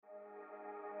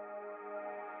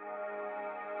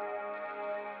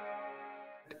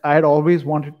I had always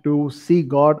wanted to see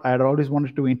God. I had always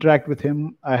wanted to interact with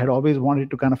Him. I had always wanted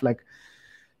to kind of like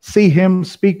see Him,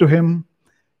 speak to Him.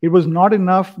 It was not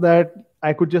enough that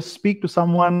I could just speak to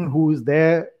someone who is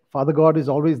there. Father God is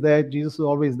always there. Jesus is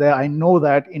always there. I know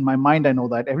that in my mind. I know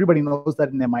that everybody knows that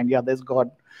in their mind. Yeah, there's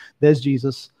God, there's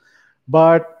Jesus.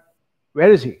 But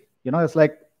where is He? It's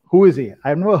like, who is He?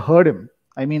 I've never heard Him.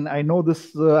 I mean, I know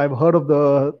this. I've heard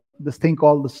of this thing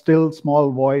called the still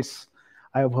small voice.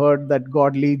 I've heard that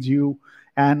God leads you,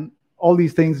 and all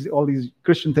these things, all these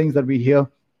Christian things that we hear,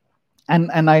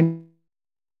 and I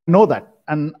know that,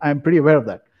 and I'm pretty aware of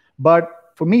that. But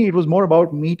for me, it was more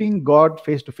about meeting God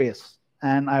face to face.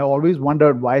 And I always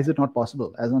wondered, why is it not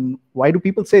possible? As in, why do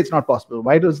people say it's not possible?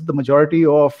 Why does the majority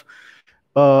of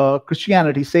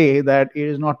Christianity say that it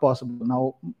is not possible?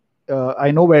 Now,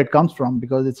 I know where it comes from,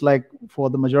 because it's like, for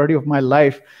the majority of my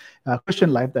life,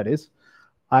 Christian life, that is,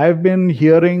 I've been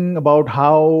hearing about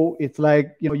how it's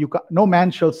like, no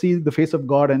man shall see the face of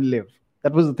God and live.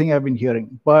 That was the thing I've been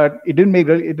hearing, but it didn't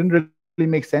really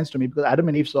make sense to me, because Adam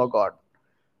and Eve saw God.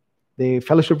 They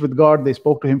fellowshiped with God. They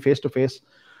spoke to Him face to face.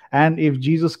 And if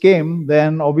Jesus came,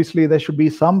 then obviously there should be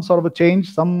some sort of a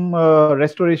change, some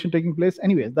restoration taking place.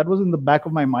 Anyways, that was in the back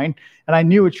of my mind, and I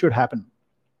knew it should happen.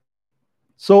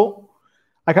 So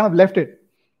I kind of left it.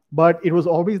 But it was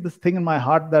always this thing in my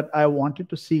heart that I wanted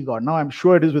to see God. Now, I'm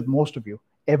sure it is with most of you.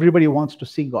 Everybody wants to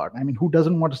see God. I mean, who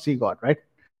doesn't want to see God, right?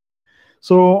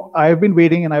 So I've been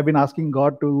waiting, and I've been asking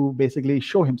God to basically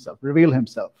show Himself, reveal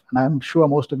Himself. And I'm sure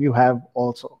most of you have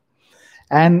also.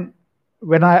 And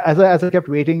as I kept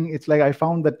waiting, it's like I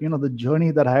found that, the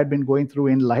journey that I had been going through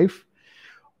in life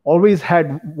always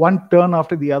had one turn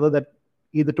after the other that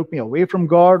either took me away from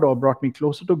God or brought me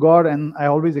closer to God. And I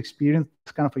always experienced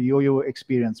this kind of a yo-yo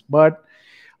experience. But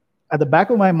at the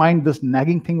back of my mind, this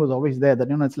nagging thing was always there, that,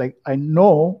 it's like, I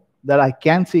know that I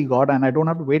can see God, and I don't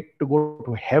have to wait to go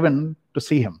to heaven to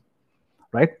see Him,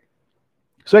 right?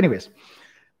 So anyways,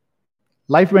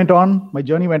 life went on, my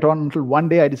journey went on, until one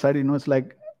day I decided, it's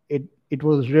like, it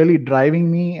was really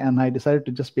driving me, and I decided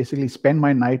to just basically spend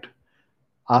my night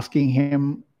asking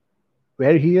Him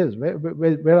where He is.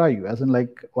 Where are you? As in,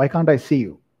 like, why can't I see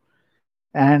you?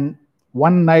 And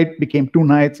one night became 2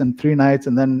 nights and 3 nights,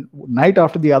 and then night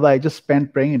after the other, I just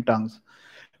spent praying in tongues,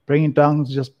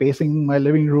 just pacing my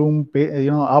living room,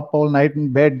 up all night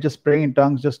in bed, just praying in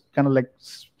tongues, just kind of like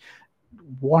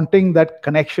wanting that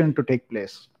connection to take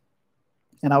place.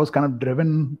 And I was kind of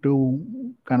driven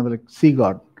to kind of like see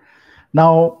God.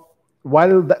 Now,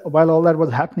 while all that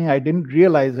was happening, I didn't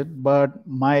realize it, but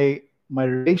my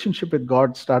relationship with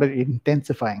God started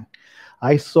intensifying.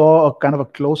 I saw a kind of a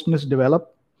closeness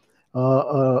develop,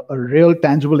 a real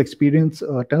tangible experience,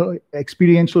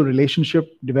 experiential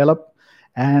relationship develop,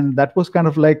 and that was kind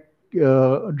of like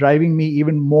driving me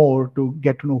even more to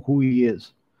get to know who He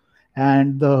is.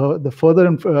 And the further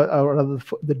and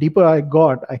the deeper I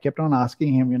got, I kept on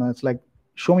asking Him, it's like,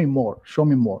 show me more, show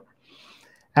me more.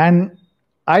 And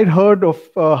I'd heard of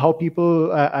how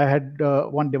people, I had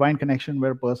one divine connection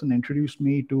where a person introduced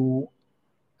me to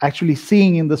actually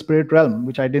seeing in the spirit realm,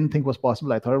 which I didn't think was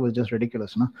possible. I thought it was just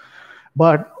ridiculous.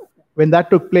 But when that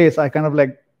took place, I kind of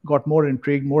like got more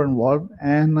intrigued, more involved,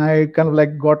 and I kind of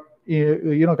like got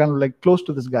kind of like close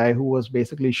to this guy who was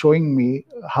basically showing me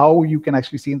how you can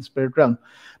actually see in the spirit realm.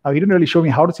 Now, he didn't really show me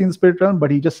how to see in the spirit realm,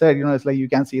 but he just said, it's like, you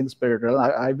can see in the spirit realm.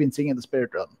 I've been seeing in the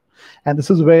spirit realm. And this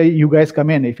is where you guys come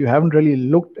in. If you haven't really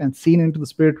looked and seen into the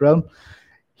spirit realm,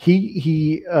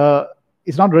 he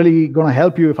is not really going to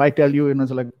help you if I tell you,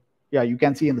 it's like, yeah, you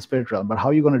can see in the spirit realm, but how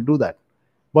are you going to do that?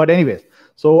 But anyways,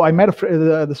 so I met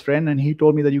this friend, and he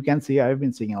told me that you can see. I've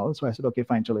been seeing all. So I said, okay,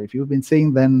 fine, chalo. If you've been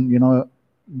seeing, then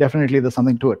definitely there's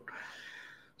something to it.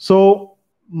 So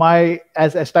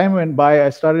as time went by,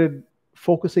 I started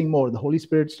focusing more. The Holy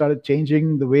Spirit started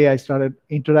changing the way I started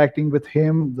interacting with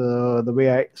Him, the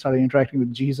way I started interacting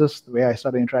with Jesus, the way I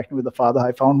started interacting with the Father.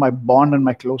 I found my bond and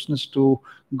my closeness to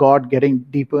God getting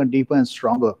deeper and deeper and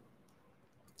stronger.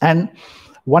 And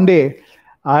one day,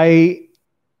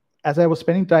 as I was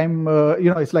spending time,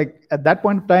 it's like at that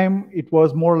point of time, it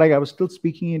was more like I was still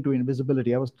speaking into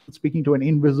invisibility. I was still speaking to an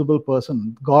invisible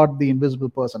person, God, the invisible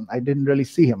person. I didn't really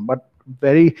see Him, but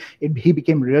he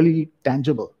became really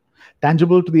tangible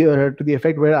to the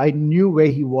effect where I knew where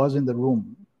He was in the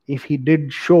room. If He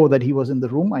did show that He was in the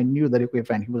room, I knew that, okay,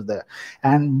 fine, He was there.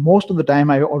 And most of the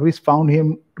time, I always found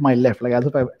Him to my left, like as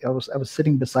if I was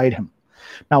sitting beside Him.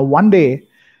 Now, one day,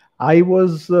 I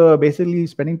was basically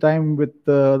spending time with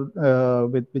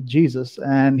Jesus,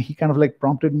 and He kind of like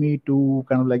prompted me to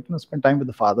kind of like spend time with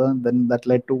the Father, and then that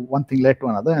led to one thing led to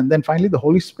another, and then finally the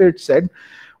Holy Spirit said,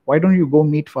 "Why don't you go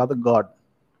meet Father God?"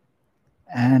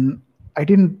 And I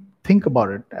didn't think about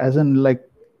it, as in like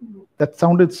that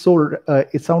sounded so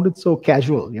it sounded so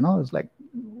casual, it's like,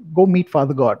 go meet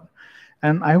Father God.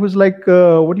 And I was like,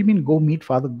 what do you mean go meet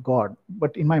Father God?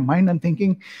 But in my mind I'm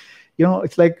thinking,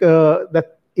 it's like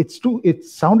that it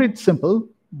sounded simple,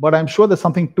 but I'm sure there's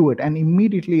something to it. And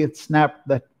immediately it snapped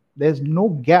that there's no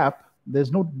gap,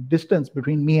 there's no distance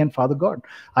between me and Father God.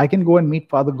 I can go and meet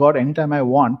Father God anytime I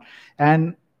want.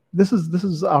 And this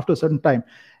is after a certain time.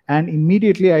 And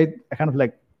immediately I kind of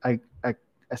like I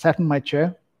sat in my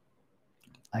chair,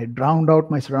 I drowned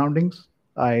out my surroundings,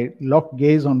 I locked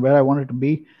gaze on where I wanted to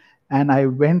be, and I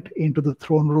went into the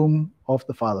throne room of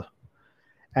the Father.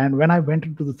 And when I went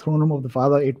into the throne room of the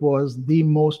Father, it was the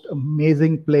most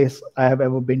amazing place I have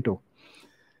ever been to.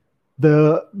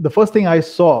 The first thing I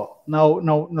saw, now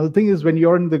the thing is, when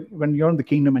you're in the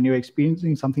kingdom and you're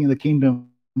experiencing something in the kingdom,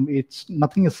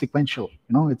 nothing is sequential.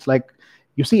 It's like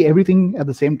you see everything at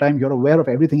the same time, you're aware of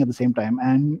everything at the same time,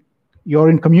 and you're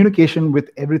in communication with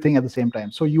everything at the same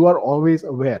time. So you are always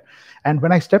aware. And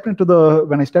when I stepped into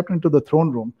the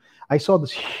throne room, I saw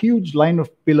this huge line of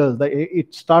pillars that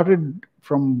it started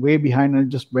from way behind and it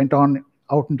just went on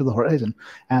out into the horizon.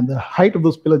 And the height of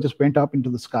those pillars just went up into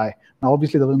the sky. Now,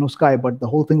 obviously, there was no sky, but the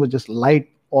whole thing was just light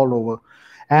all over.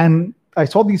 And I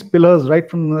saw these pillars right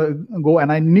from the go,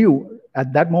 and I knew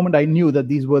at that moment, I knew that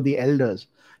these were the elders.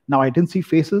 Now, I didn't see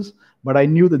faces, but I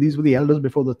knew that these were the elders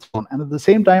before the throne. And at the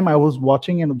same time, I was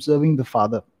watching and observing the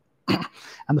Father.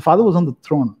 And the Father was on the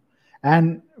throne.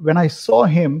 And when I saw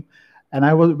him, and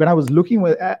when I was looking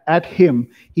at him,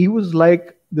 he was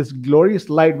like this glorious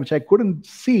light, which I couldn't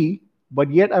see, but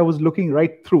yet I was looking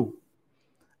right through.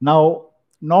 Now,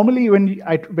 normally when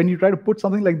you try to put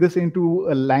something like this into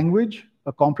a language,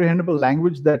 a comprehensible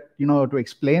language that, to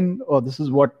explain, oh, this is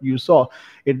what you saw,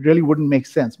 it really wouldn't make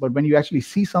sense. But when you actually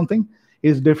see something,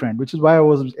 it's different, which is why I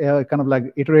was kind of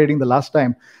like iterating the last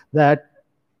time that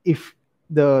if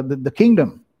the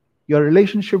kingdom, your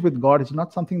relationship with God is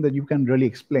not something that you can really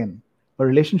explain. A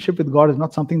relationship with God is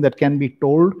not something that can be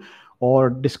told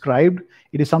or described.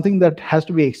 It is something that has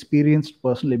to be experienced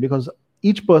personally, because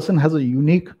each person has a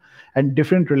unique and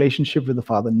different relationship with the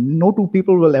Father. No two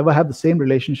people will ever have the same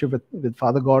relationship with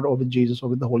Father God or with Jesus or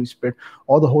with the Holy Spirit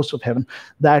or the host of heaven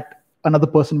that another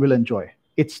person will enjoy.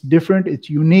 It's different, it's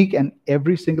unique, and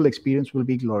every single experience will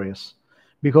be glorious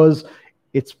because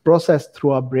it's processed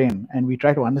through our brain and we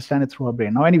try to understand it through our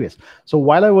brain. Now, anyways, so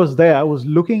while I was there, I was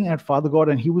looking at Father God,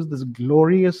 and he was this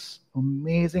glorious,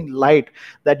 amazing light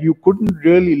that you couldn't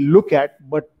really look at,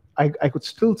 but I could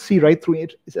still see right through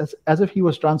it. It's as if he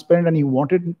was transparent, and he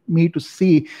wanted me to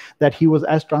see that he was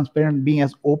as transparent, being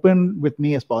as open with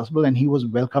me as possible, and he was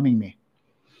welcoming me.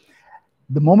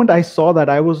 The moment I saw that,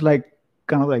 I was like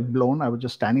kind of like blown. I was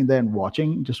just standing there and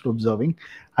watching, just observing.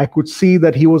 I could see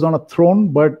that he was on a throne,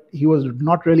 but he was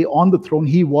not really on the throne.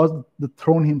 He was the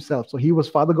throne himself. So he was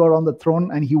Father God on the throne,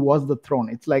 and he was the throne.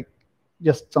 It's like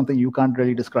just something you can't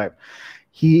really describe.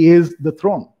 He is the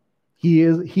throne. He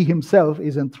himself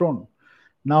is enthroned.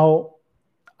 Now,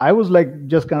 I was like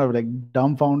just kind of like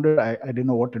dumbfounded. I didn't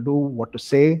know what to do, what to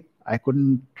say. I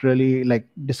couldn't really like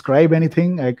describe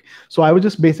anything. So I was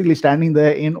just basically standing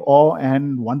there in awe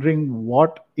and wondering,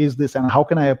 what is this and how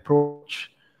can I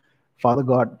approach Father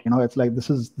God? It's like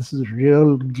this is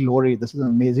real glory. This is an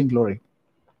amazing glory.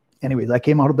 Anyways, I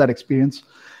came out of that experience,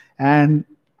 and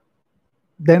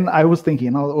then I was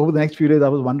thinking, over the next few days, I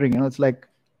was wondering, it's like,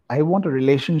 I want a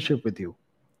relationship with you.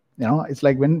 It's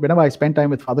like whenever I spend time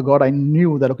with Father God, I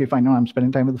knew that, okay, fine, I'm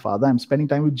spending time with the Father, I'm spending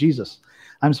time with Jesus,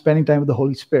 I'm spending time with the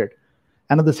Holy Spirit.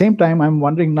 And at the same time, I'm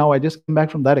wondering now, I just came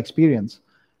back from that experience.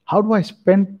 How do I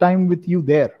spend time with you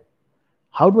there?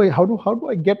 How do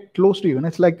I get close to you? And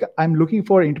it's like, I'm looking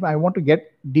for intimate. I want to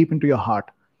get deep into your heart.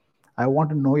 I want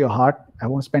to know your heart. I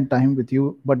want to spend time with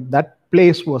you. But that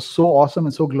place was so awesome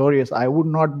and so glorious. I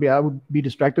would be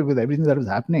distracted with everything that was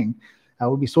happening. I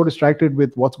would be so distracted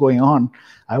with what's going on.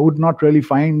 I would not really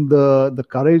find the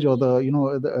courage or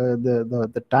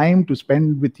the time to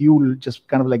spend with you, just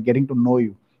kind of like getting to know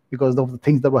you because of the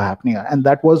things that were happening. And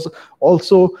that was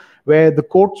also where the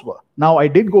courts were. Now, I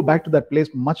did go back to that place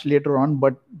much later on,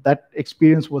 but that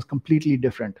experience was completely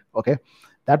different. Okay.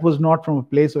 That was not from a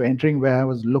place of entering where I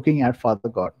was looking at Father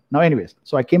God. Now, anyways,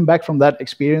 so I came back from that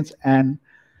experience, and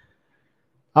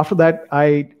after that,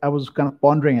 I was kind of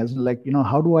pondering as like,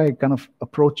 how do I kind of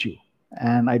approach you?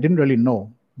 And I didn't really know,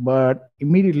 but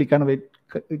immediately kind of it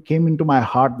came into my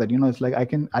heart that, it's like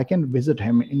I can visit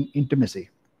him in intimacy.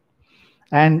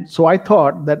 And so I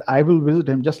thought that I will visit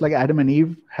him just like Adam and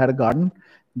Eve had a garden.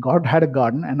 God had a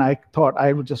garden, and I thought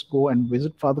I would just go and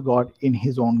visit Father God in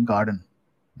his own garden.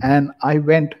 And I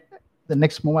went the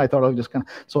next moment I thought I was just gonna.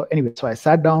 So anyway, so I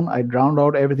sat down, I drowned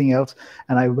out everything else,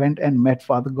 and I went and met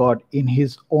Father God in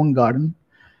his own garden,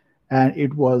 and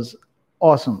it was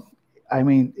awesome. I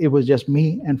mean, it was just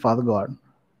me and Father God,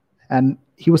 and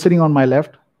he was sitting on my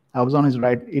left. I was on his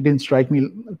right. It didn't strike me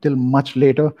till much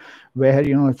later, where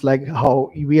it's like how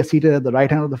we are seated at the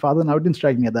right hand of the Father. Now it didn't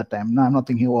strike me at that time. Now I'm not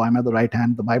thinking, oh, I'm at the right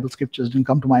hand. The Bible scriptures didn't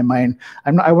come to my mind.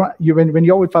 I'm not. I want you when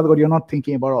you're with Father God, you're not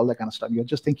thinking about all that kind of stuff. You're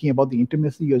just thinking about the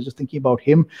intimacy. You're just thinking about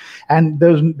Him, and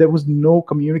there was no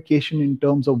communication in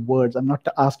terms of words. I'm not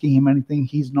asking Him anything.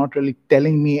 He's not really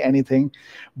telling me anything,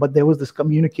 but there was this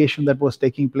communication that was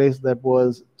taking place that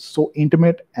was so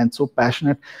intimate and so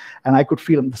passionate, and I could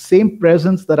feel the same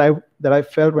presence that I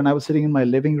felt when I was sitting in my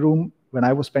living room when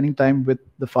I was spending time with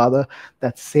the Father.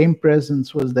 That same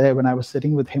presence was there when I was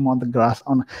sitting with Him on the grass.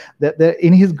 There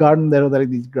in His garden, there are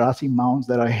these grassy mounds,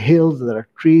 there are hills, there are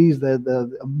trees, there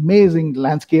the amazing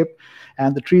landscape,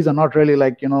 and the trees are not really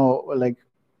like like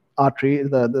our tree,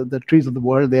 the trees of the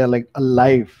world. They are like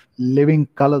alive, living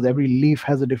colors. Every leaf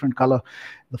has a different color.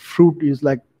 The fruit is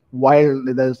like wild.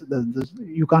 There's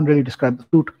you can't really describe the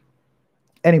fruit.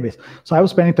 Anyways, so I was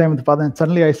spending time with the Father, and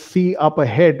suddenly I see up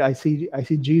ahead, I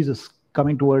see Jesus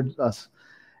coming towards us.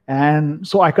 And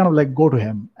so I kind of like go to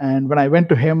Him. And when I went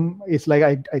to Him, it's like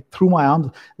I threw my arms.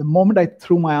 The moment I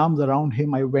threw my arms around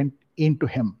Him, I went into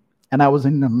Him. And I was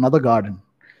in another garden.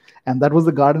 And that was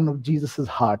the garden of Jesus's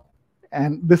heart.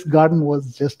 And this garden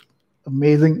was just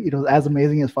amazing. It was as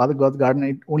amazing as Father God's garden.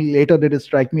 It only later did it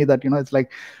strike me that it's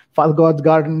like Father God's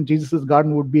garden, Jesus's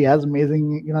garden would be as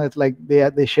amazing. It's like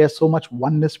they share so much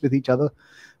oneness with each other.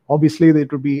 Obviously,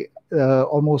 it would be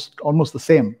almost the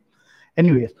same.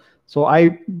 Anyways, so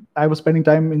I was spending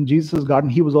time in Jesus' garden.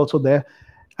 He was also there,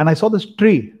 and I saw this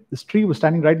tree. This tree was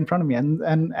standing right in front of me,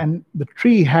 and the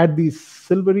tree had these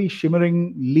silvery,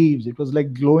 shimmering leaves. It was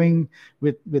like glowing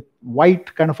with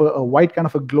white kind of a white kind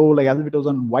of a glow, like as if it was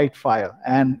on white fire.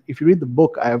 And if you read the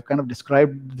book, I have kind of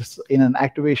described this in an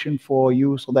activation for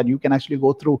you, so that you can actually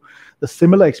go through the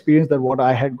similar experience that what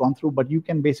I had gone through, but you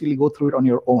can basically go through it on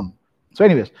your own. So,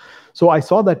 anyways, so I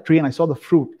saw that tree and I saw the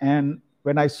fruit, and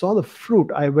when I saw the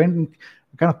fruit, I went and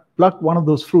kind of plucked one of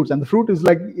those fruits. And the fruit is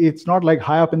like, it's not like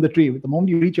high up in the tree. The moment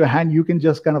you reach your hand, you can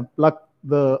just kind of pluck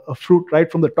a fruit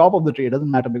right from the top of the tree. It doesn't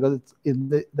matter, because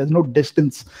there's no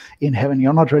distance in heaven.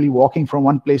 You're not really walking from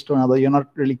one place to another. You're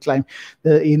not really climbing.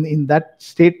 In that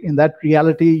state, in that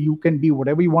reality, you can be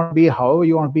whatever you want to be, however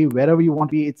you want to be, wherever you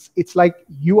want to be. It's like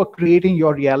you are creating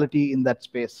your reality in that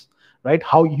space, right?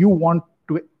 How you want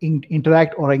to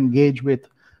interact or engage with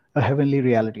a heavenly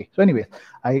reality. So anyway,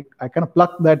 I kind of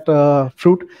plucked that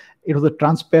fruit. It was a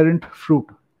transparent fruit,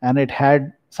 and it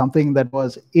had something that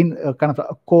was in a kind of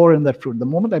a core in that fruit. The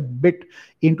moment I bit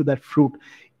into that fruit,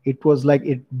 it was like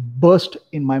it burst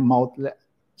in my mouth.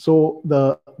 So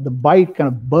the bite kind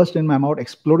of burst in my mouth,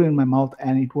 exploded in my mouth,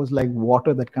 and it was like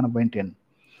water that kind of went in.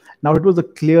 Now it was a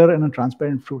clear and a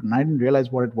transparent fruit, and I didn't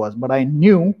realize what it was, but I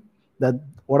knew that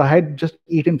what I had just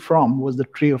eaten from was the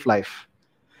tree of life.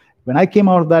 When I came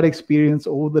out of that experience,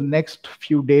 over the next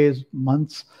few days,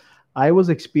 months, I was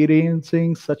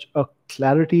experiencing such a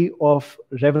clarity of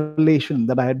revelation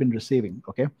that I had been receiving.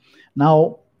 Okay.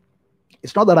 Now,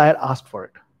 it's not that I had asked for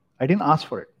it. I didn't ask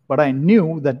for it, but I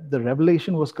knew that the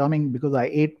revelation was coming because I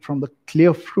ate from the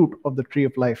clear fruit of the tree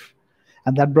of life.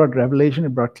 And that brought revelation, it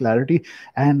brought clarity.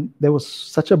 And there was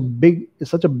such a big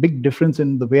difference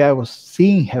in the way I was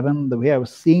seeing heaven, the way I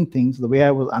was seeing things, the way I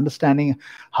was understanding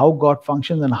how God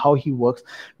functions and how He works,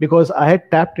 because I had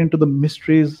tapped into the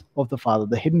mysteries of the Father,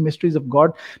 the hidden mysteries of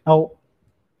God. Now,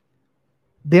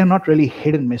 they are not really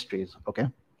hidden mysteries, okay?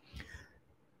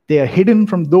 They are hidden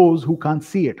from those who can't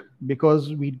see it,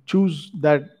 because we choose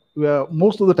that.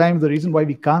 Most of the time, the reason why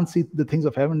we can't see the things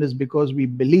of heaven is because we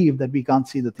believe that we can't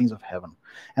see the things of heaven.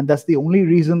 And that's the only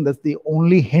reason, that's the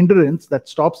only hindrance that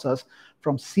stops us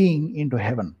from seeing into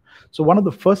heaven. So one of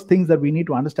the first things that we need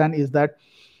to understand is that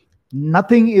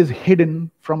nothing is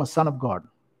hidden from a son of God.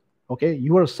 Okay,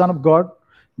 you are a son of God.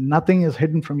 Nothing is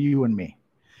hidden from you and me.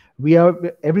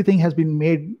 Everything has been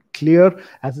made clear,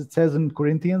 as it says in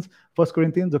Corinthians, 1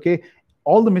 Corinthians. Okay,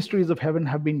 all the mysteries of heaven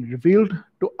have been revealed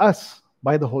to us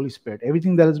by the Holy Spirit.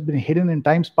 Everything that has been hidden in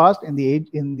times past, in the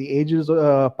ages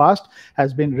past,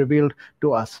 has been revealed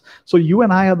to us. So you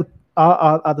and I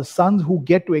are the sons who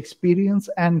get to experience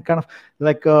and kind of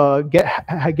like get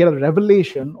a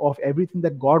revelation of everything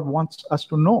that God wants us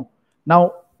to know.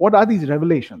 Now, what are these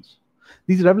revelations?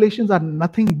 These revelations are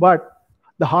nothing but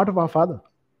the heart of our Father,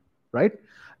 right?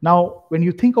 Now, when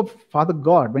you think of Father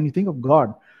God, when you think of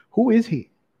God, who is He?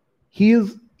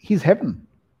 He's heaven.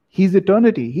 He's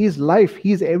eternity. He's life.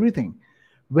 He's everything.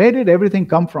 Where did everything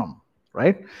come from?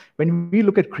 right? When we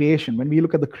look at creation, when we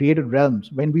look at the created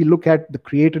realms, when we look at the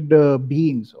created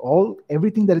beings,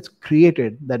 everything that is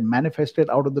created, that manifested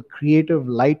out of the creative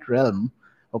light realm,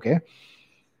 okay,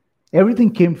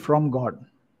 everything came from God.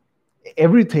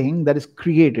 Everything that is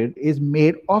created is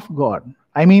made of God.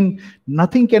 I mean,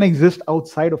 nothing can exist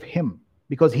outside of Him,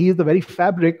 because He is the very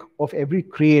fabric of every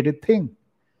created thing.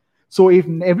 So if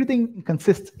everything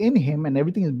consists in Him and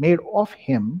everything is made of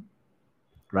Him,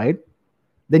 right,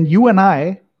 then you and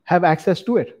I have access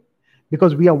to it,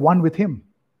 because we are one with Him.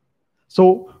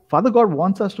 So Father God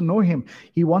wants us to know Him.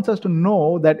 He wants us to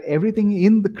know that everything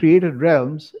in the created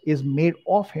realms is made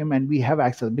of Him, and we have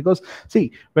access. Because,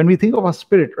 see, when we think of our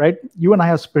spirit, right, you and I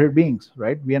are spirit beings,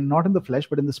 right? We are not in the flesh,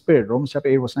 but in the spirit. Romans chapter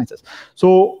 8, verse 9 says.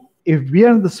 So if we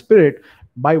are in the spirit,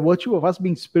 by virtue of us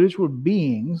being spiritual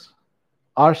beings,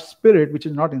 our spirit, which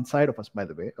is not inside of us, by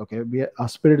the way, okay, our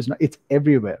spirit is not, it's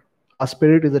everywhere. Our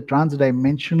spirit is a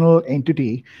trans-dimensional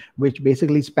entity which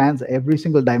basically spans every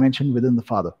single dimension within the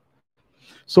Father.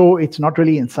 So it's not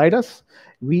really inside us.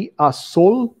 Our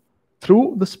soul,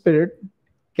 through the Spirit,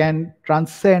 can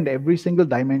transcend every single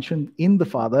dimension in the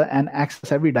Father and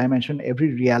access every dimension,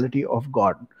 every reality of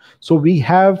God. So we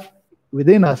have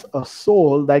within us a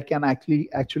soul that can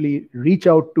actually reach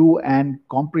out to and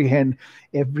comprehend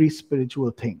every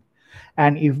spiritual thing.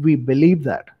 And if we believe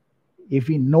that, if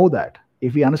we know that,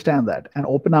 if we understand that and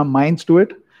open our minds to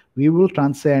it, we will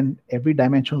transcend every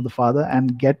dimension of the Father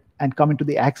and come into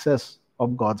the access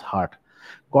of God's heart.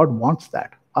 God wants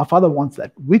that. Our Father wants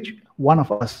that. Which one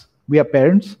of us, we are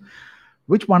parents,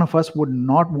 which one of us would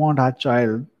not want our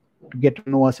child to get to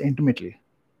know us intimately,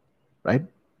 right?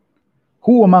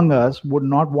 Who among us would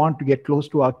not want to get close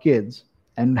to our kids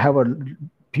and have a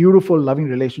beautiful, loving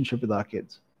relationship with our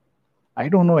kids? I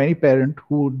don't know any parent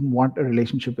who would want a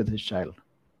relationship with his child.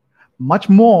 Much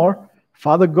more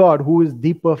Father God, who is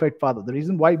the perfect Father. The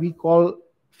reason why we call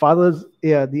fathers,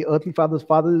 the earthly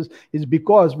fathers, is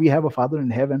because we have a Father in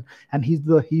heaven, and he's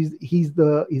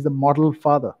the model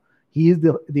Father. He is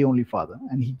the only Father,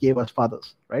 and He gave us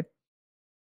fathers, right?